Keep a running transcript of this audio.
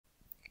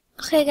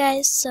Okay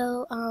guys,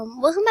 so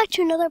welcome back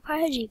to another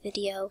Prodigy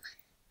video.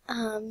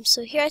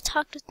 So here I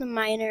talked with the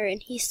miner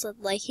and he said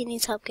like he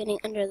needs help getting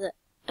under the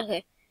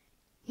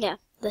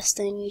this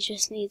thing, he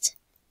just needs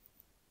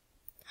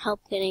help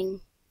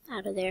getting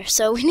out of there.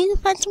 So we need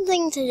to find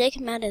something to take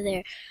him out of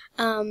there.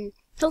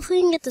 Hopefully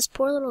we can get this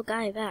poor little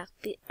guy back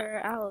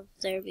out of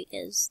there,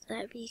 because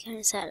that'd be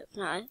kinda sad if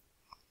not.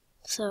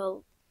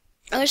 So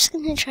I'm just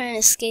gonna try and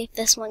escape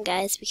this one,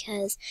 guys,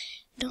 because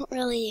I don't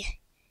really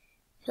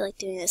feel like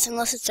doing this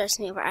unless it starts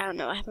me over. I don't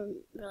know, I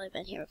haven't really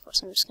been here before,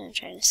 so I'm just gonna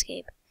try and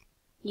escape.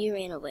 You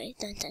ran away.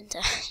 Dun dun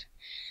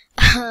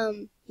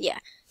dun. Yeah.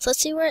 So let's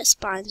see where it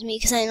spawns me,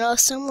 because I know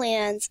some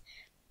lands.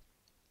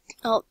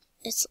 Oh,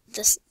 it's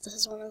this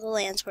is one of the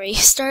lands where you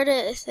start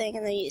a thing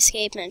and then you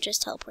escape and it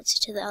just teleports you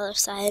to the other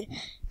side.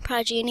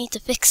 Prodigy, you need to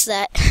fix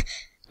that.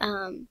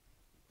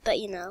 But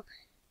you know,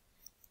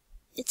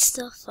 it's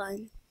still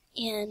fun.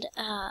 And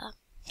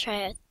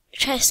try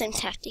the same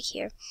tactic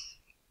here.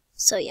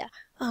 So yeah.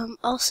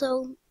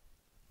 Also,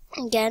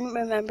 again,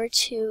 remember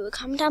to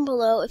comment down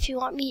below if you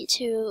want me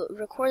to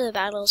record the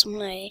battles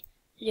when I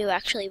do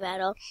actually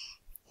battle,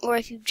 or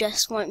if you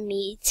just want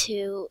me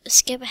to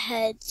skip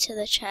ahead to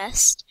the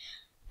chest.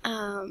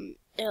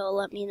 It'll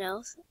let me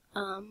know,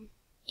 and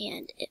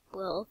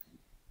it'll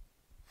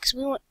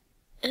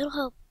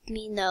help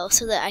me know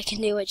so that I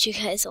can do what you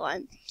guys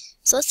want.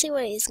 So let's see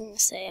what he's gonna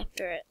say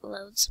after it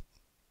loads.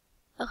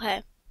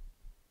 Okay.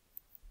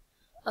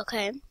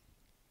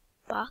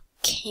 Bach,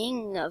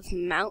 King of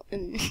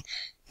Mountain.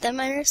 The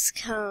miners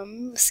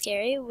come.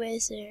 Scary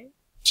wizard.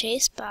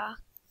 Chase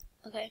Bach.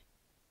 Okay.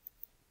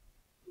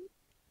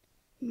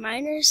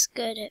 Miners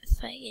good at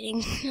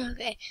fighting.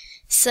 Okay.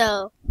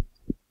 So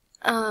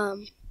we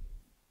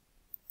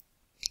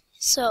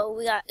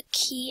got a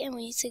key and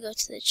we need to go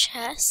to the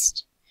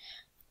chest.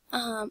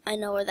 I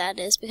know where that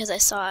is because I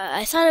saw it.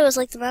 I thought it was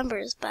like the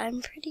members, but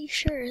I'm pretty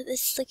sure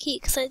this is the key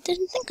because I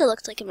didn't think it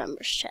looked like a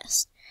members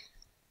chest.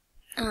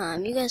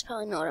 You guys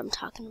probably know what I'm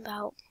talking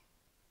about.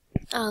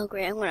 Oh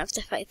great, I'm gonna have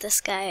to fight this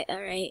guy.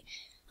 Alright.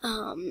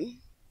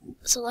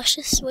 So let's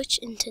just switch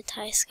into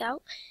TIE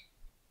Scout,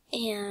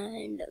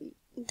 and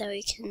then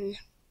we can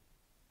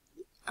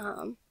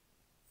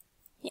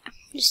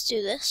just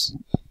do this.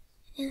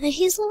 And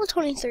he's level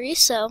 23,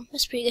 so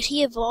that's pretty good.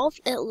 He evolved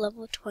at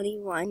level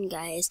 21,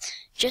 guys.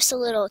 Just a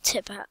little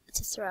tip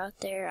to throw out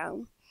there,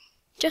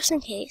 just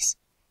in case.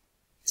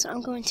 So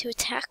I'm going to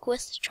attack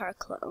with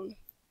Charclone.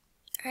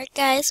 Alright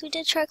guys, we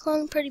did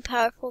Charclone, pretty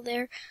powerful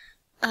there.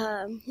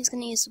 He's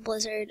gonna use the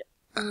blizzard.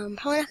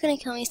 Probably not gonna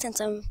kill me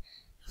since I'm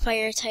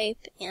fire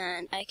type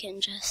and I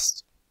can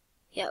just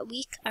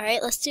weak.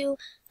 Alright, let's do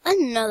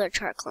another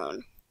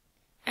Charclone.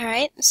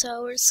 Alright,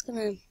 so we're just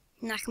gonna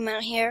knock him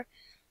out here.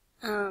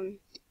 And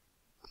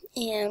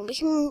we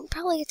can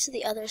probably get to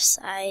the other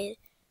side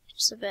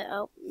just a bit.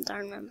 Oh,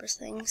 darn, remember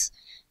things.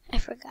 I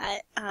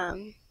forgot.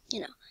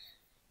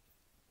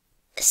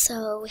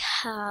 So we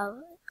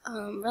have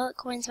relic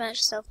coins,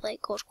 magic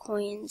snowflake, gold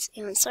coins,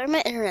 and sorry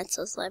my internet's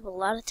so slow. I have a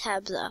lot of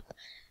tabs up.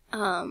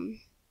 I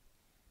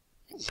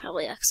can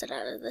probably exit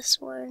out of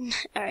this one.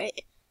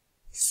 Alright,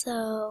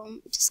 so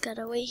just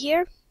gotta wait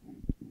here.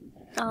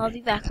 I'll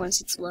be back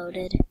once it's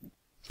loaded.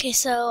 Okay,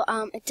 so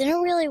it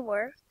didn't really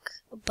work,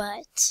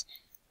 but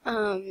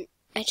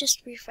I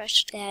just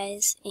refreshed,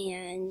 guys,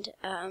 and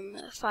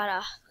fought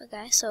off a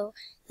guy. So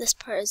this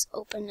part is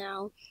open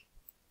now,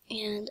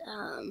 and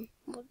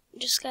we'll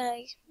just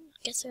gotta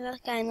get through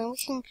that guy, and then we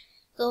can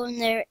go in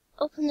there,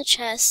 open the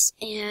chest,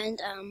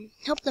 and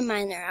help the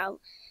miner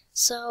out.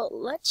 So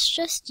let's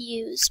just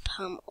use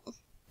Pummel.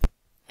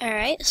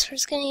 Alright, so we're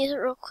just gonna use it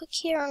real quick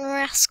here on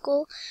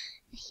Rascal.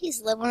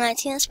 He's level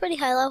 19, that's pretty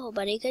high level,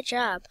 buddy, good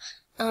job.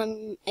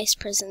 Ice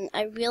Prison,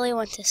 I really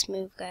want this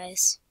move,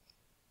 guys.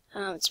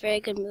 It's a very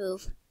good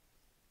move.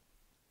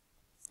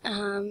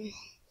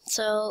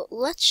 So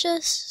let's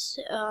just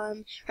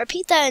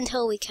repeat that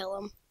until we kill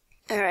him.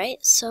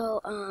 Alright, so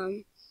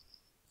I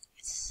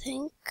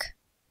think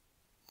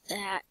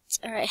that,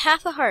 alright,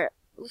 half a heart.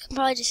 We can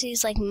probably just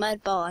use like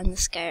mud ball on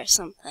this guy or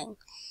something.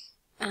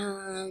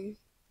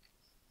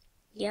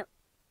 Yep.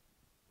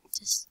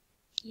 Let's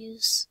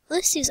use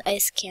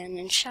ice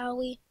cannon, shall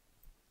we?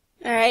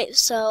 Alright,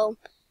 so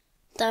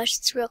that was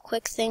just a real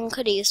quick thing.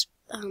 Could have used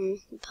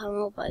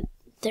Pummel, but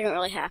didn't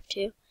really have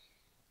to.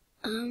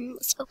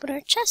 Let's open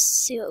our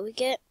chest, see what we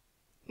get.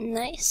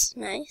 Nice.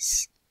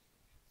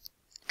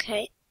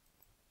 Okay.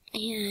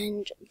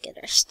 And get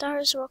our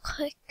stars real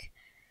quick.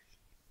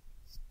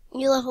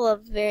 You level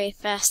up very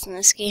fast in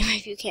this game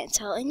if you can't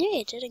tell. And yeah,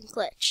 it didn't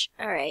glitch.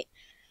 Alright.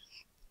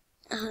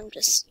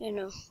 Just,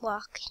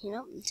 walk,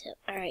 until.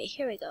 Alright,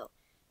 here we go.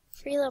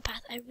 Free little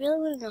path. I really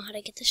want to know how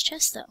to get this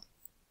chest, though.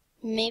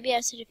 Maybe I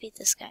have to defeat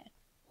this guy.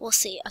 We'll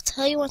see. I'll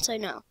tell you once I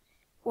know.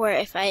 Or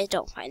if I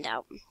don't find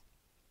out.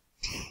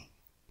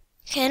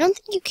 Okay, I don't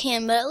think you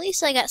can, but at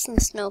least I got some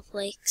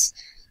snowflakes.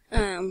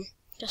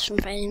 Just from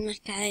fighting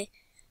that guy.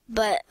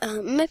 But,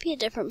 it might be a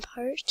different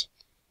part.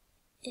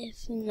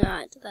 If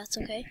not, that's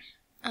okay.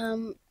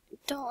 Don't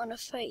want to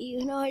fight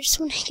you. No, I just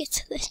want to get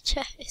to the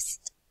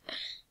chest.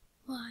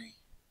 Why?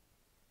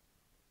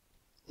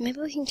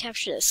 Maybe we can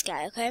capture this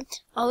guy, okay?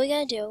 All we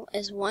gotta do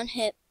is one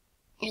hit,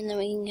 and then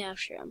we can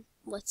capture him.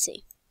 Let's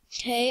see.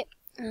 Okay,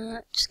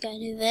 just gotta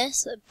do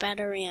this with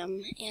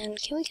Bataram. And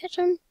can we catch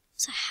him?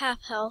 It's a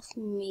half health,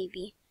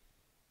 maybe.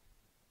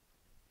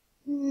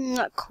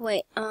 Not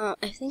quite. I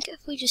think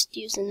if we just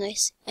use a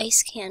nice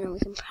ice cannon, we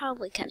can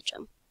probably catch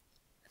him.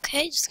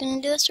 Okay, just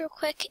gonna do this real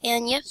quick,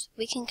 and yes,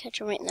 we can catch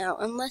him right now,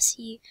 unless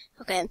he...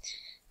 Okay,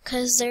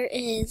 because there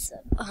is,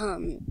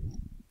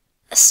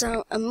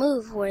 a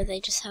move where they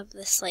just have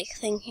this, like,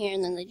 thing here,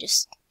 and then they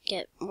just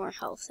get more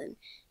health, and,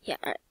 yeah,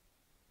 alright.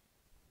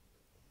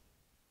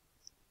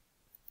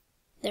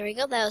 There we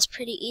go, that was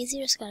pretty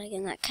easy, just gotta get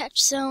in that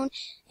catch zone,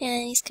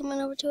 and he's coming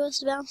over to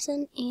us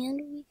bouncing,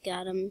 and we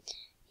got him.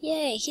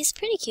 Yay, he's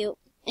pretty cute,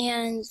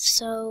 and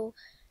so,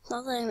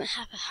 now that I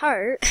have a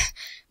heart,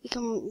 we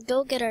can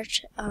go get our,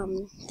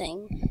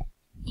 thing,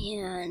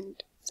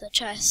 and the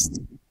chest,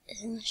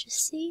 and let's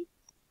just see,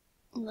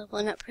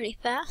 leveling up pretty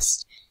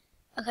fast.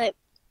 Okay,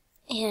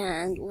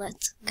 and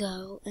let's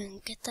go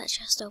and get that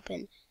chest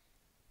open.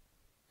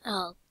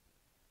 Oh,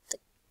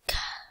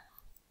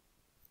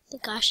 the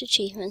gosh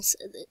achievements.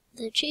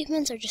 The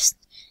achievements are just,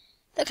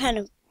 they're kind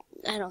of,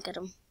 I don't get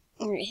them.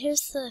 Alright,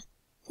 here's the,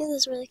 I think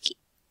this is where the key,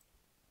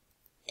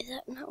 is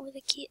that not where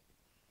the key,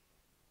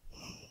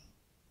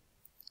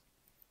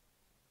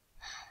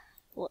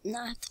 well,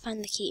 now I have to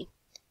find the key.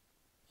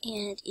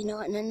 And, you know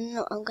what,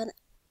 no, I'm gonna,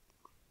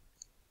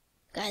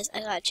 guys,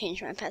 I gotta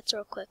change my pets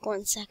real quick,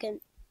 1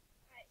 second.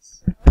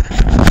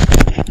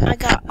 I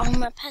got all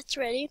my pets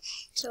ready,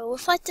 so we'll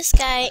fight this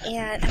guy,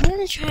 and I'm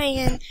gonna try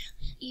and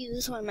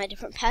use one of my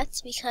different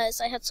pets because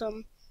I had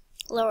some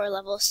lower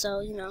levels,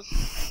 so you know.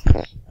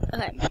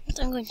 Okay,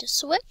 so I'm going to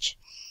switch.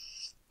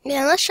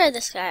 Yeah, let's try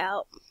this guy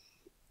out.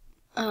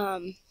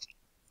 I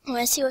want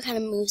to see what kind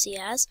of moves he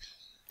has.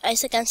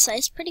 Ice against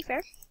ice, pretty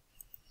fair.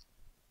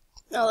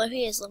 Although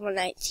he is level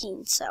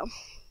 19, so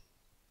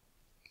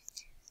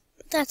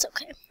but that's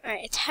okay.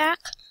 Alright, attack.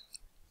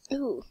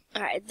 Ooh,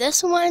 alright,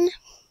 this one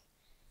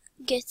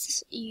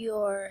gets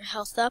your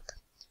health up,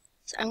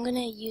 so I'm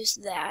gonna use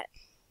that.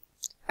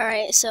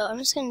 Alright, so I'm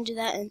just gonna do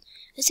that, and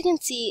as you can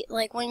see,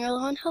 like when you're low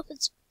on health,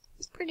 it's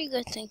a pretty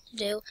good thing to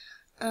do.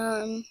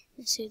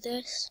 Let's do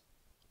this.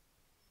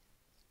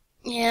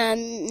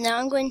 And now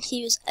I'm going to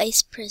use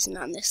Ice Prison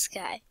on this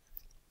guy.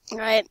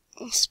 Alright,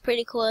 it's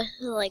pretty cool.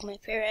 It's like my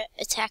favorite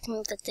attack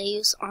move that they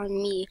use on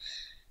me.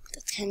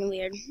 That's kind of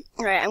weird.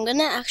 Alright, I'm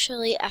gonna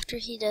actually, after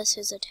he does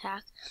his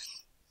attack,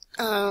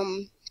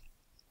 I'm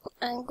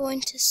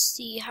going to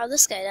see how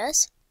this guy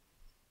does.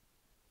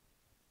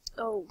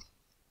 Oh.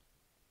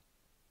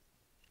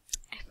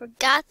 I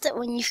forgot that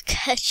when you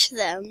catch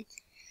them...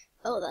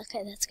 Oh,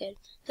 okay, that's good.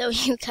 That when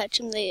you catch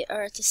them, they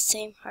are at the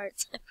same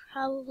hearts. I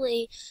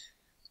probably...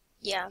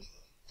 Yeah,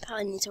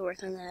 probably need to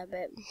work on that a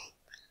bit.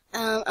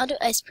 I'll do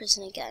Ice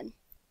Prison again.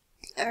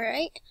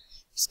 Alright.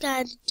 Just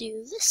gotta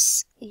do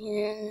this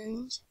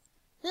and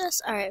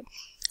this. Alright.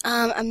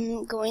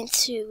 I'm going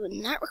to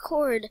not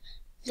record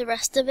the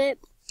rest of it.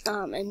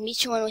 And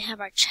meet you when we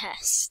have our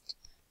chest.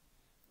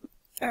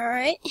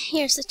 Alright,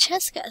 here's the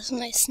chest. Got some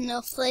nice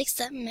snowflakes.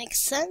 That makes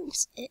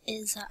sense. It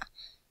is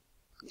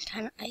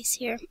kind of ice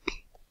here.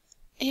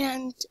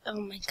 And oh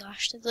my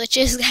gosh, the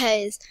glitches,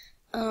 guys.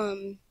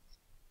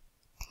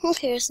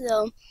 Okay,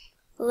 so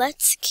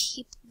let's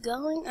keep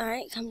going.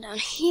 Alright, come down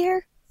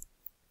here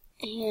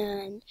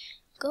and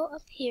go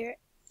up here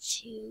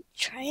to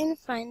try and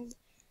find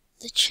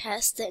the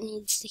chest that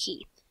needs the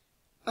key.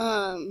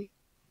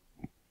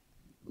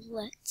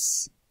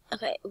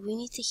 Okay, we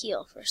need to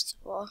heal first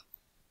of all.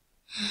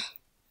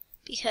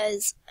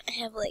 Because I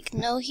have like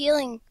no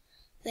healing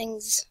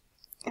things.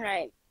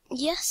 Alright,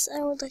 yes,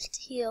 I would like to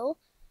heal.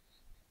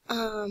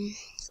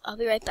 I'll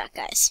be right back,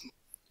 guys.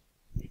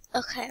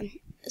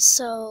 Okay,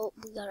 so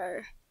we got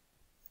our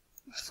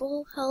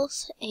full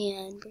health,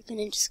 and we're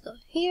gonna just go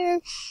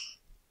here.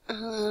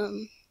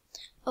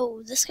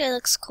 Oh, this guy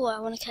looks cool. I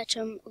want to catch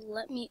him.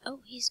 Oh,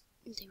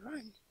 they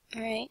run.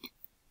 Alright.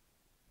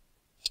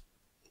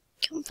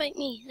 Come fight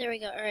me. There we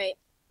go. Alright.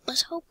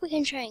 Let's hope we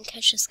can try and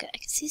catch this guy,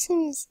 because he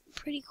seems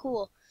pretty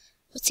cool.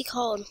 What's he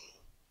called?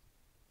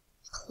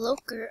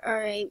 Cloaker.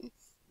 Alright.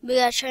 We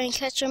gotta try and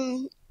catch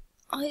him.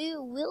 I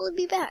will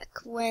be back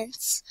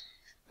once,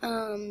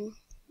 I'm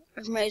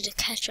ready to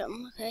catch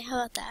him. Okay, how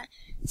about that?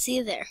 See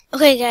you there.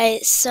 Okay,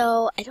 guys,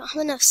 so I don't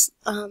have enough,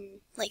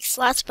 like,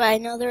 slots, but I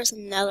know there's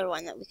another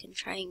one that we can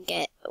try and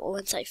get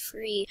once I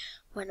free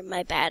one of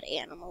my bad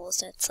animals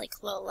that's,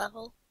 like, low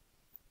level.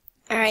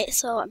 Alright,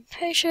 so I'm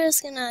pretty sure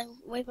it's gonna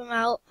wipe him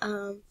out.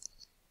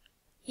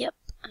 Yep,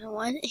 I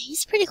won.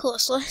 He's pretty cool,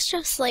 so let's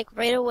just, like,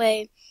 right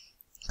away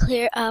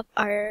clear up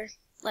our,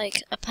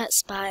 like, a pet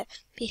spot,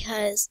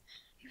 because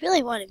I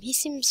really want him. He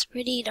seems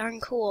pretty darn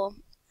cool.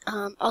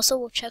 Also,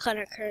 we'll check on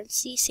our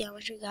currency, see how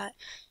much we got,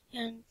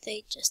 and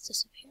they just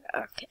disappeared.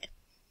 Okay.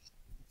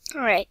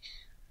 Alright.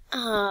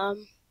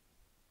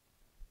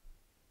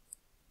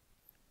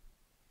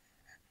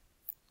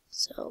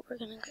 So, we're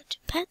gonna go to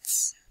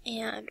pets,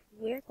 and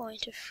we're going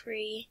to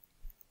free...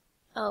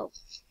 Oh.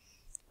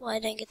 Well, I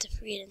didn't get to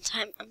free it in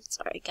time. I'm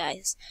sorry,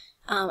 guys.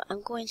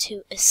 I'm going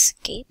to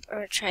escape,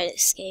 or try to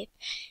escape,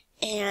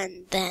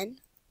 and then,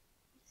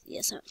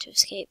 yes, I want to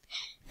escape,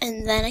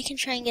 and then I can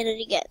try and get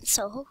it again.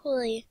 So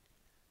hopefully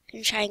I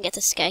can try and get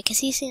this guy, because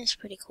he seems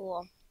pretty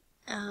cool.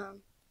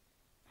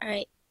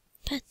 Alright,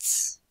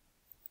 pets.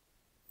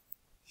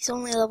 He's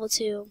only level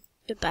 2.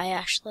 Goodbye,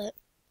 Ashlet.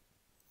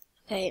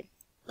 Okay,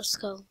 let's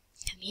go.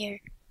 Come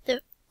here.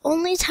 The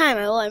only time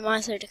I want a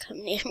monster to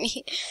come near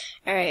me.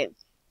 Alright,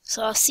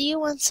 so I'll see you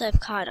once I've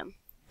caught him.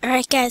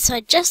 Alright guys, so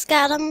I just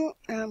got him,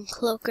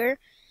 Cloaker,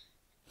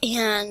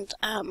 and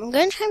I'm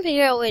going to try and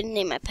figure out what to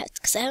name my pets,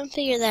 because I haven't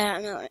figured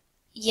that out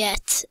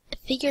yet. I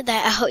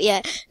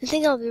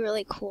think it'll be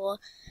really cool.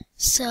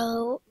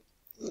 So,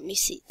 let me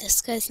see,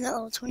 this guy's not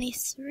level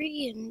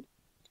 23, and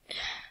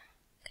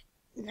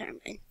never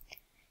mind.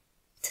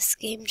 This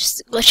game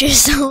just glitches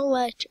so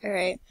much.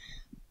 Alright.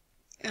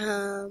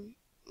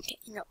 Okay,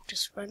 no,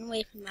 just run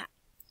away from that.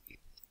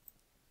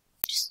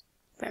 Just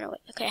run away.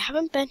 Okay, I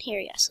haven't been here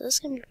yet, so this is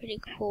gonna be pretty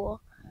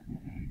cool.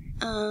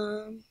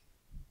 Oh,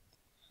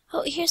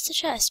 here's the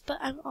chest, but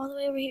I'm all the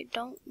way over here.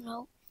 Don't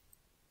know.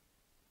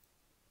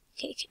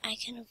 Okay, I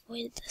can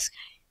avoid this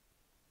guy.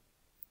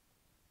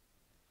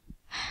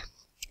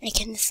 I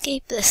can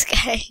escape this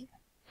guy.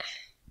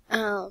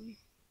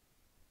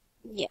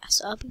 Yeah,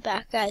 so I'll be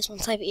back, guys,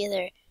 once I've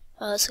either,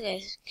 this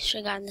guy should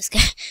have gotten this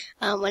guy,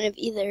 when I've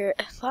either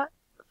fought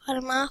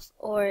him off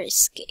or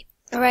escaped.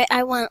 Alright,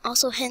 I want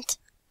also hint,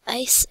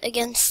 ice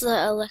against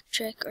the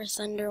electric or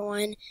thunder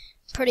one,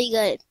 pretty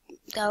good.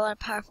 Got a lot of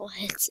powerful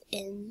hits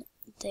in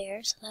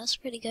there, so that's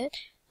pretty good.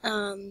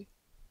 Let's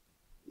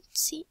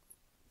see,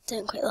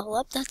 didn't quite level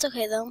up, that's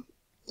okay though.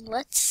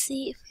 Let's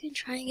see if we can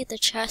try and get the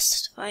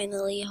chest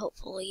finally,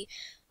 hopefully,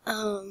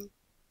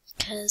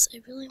 because I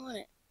really want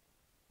it.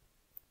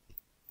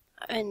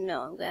 I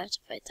know I'm gonna have to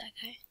fight that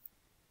guy.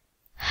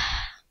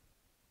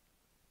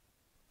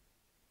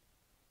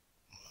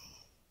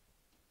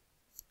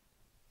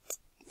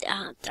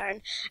 Ah,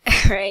 darn.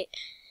 Alright.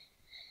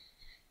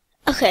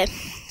 Okay,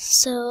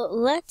 so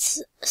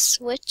let's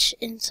switch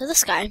into the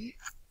sky.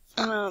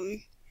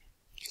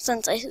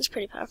 Since ice is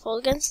pretty powerful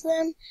against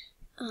them,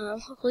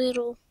 hopefully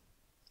it'll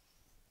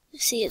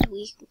see it's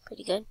weak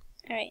pretty good.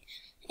 Alright,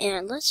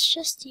 and let's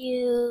just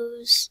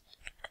use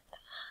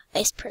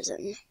Ice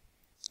Prison.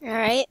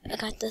 Alright, I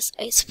got this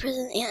Ice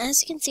Prison, and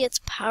as you can see,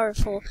 it's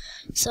powerful.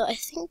 So I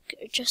think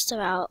just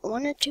about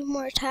 1 or 2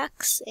 more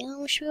attacks,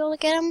 and we should be able to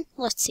get him.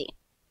 Let's see.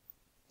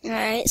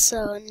 Alright,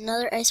 so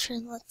another Ice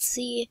Prison, let's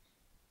see.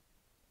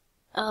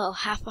 Oh,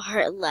 half a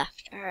heart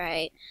left.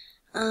 Alright.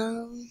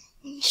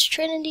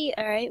 Trinity,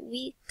 alright,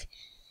 weak.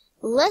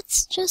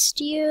 Let's just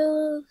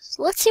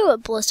let's see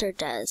what Blizzard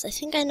does. I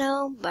think I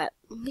know, but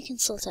we can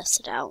still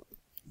test it out.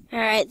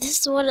 Alright,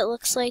 this is what it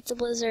looks like, the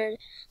Blizzard.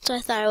 That's what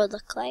I thought it would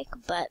look like,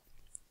 but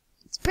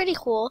it's pretty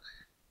cool.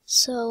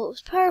 So, it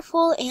was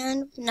powerful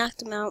and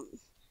knocked him out.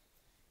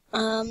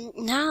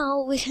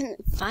 Now we can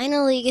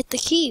finally get the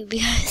key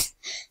because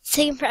it's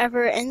taking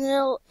forever, and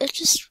it'll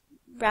just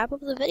wrap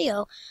up the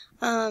video.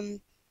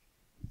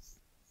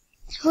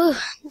 Whew,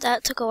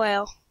 that took a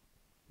while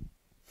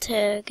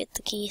to get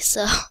the key,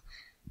 so,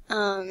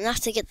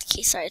 not to get the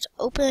key, sorry, to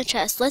open the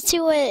chest. Let's see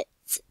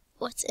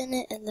what's in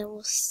it, and then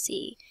we'll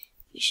see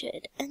if we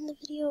should end the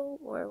video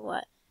or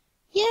what.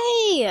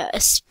 Yay! A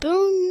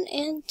spoon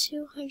and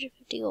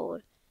 250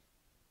 gold.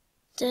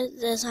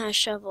 There's not a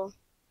shovel.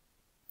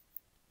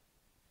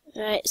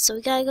 Alright, so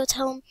we gotta go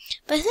tell him.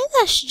 But I think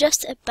that's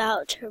just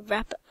about to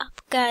wrap it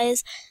up,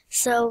 guys.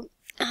 So,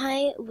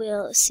 I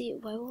will see.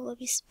 Why won't let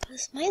me put a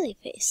smiley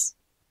face?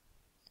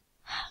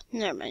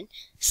 Never mind.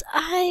 So,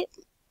 I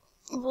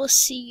will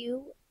see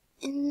you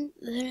in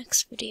the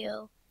next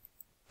video.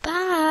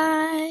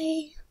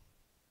 Bye!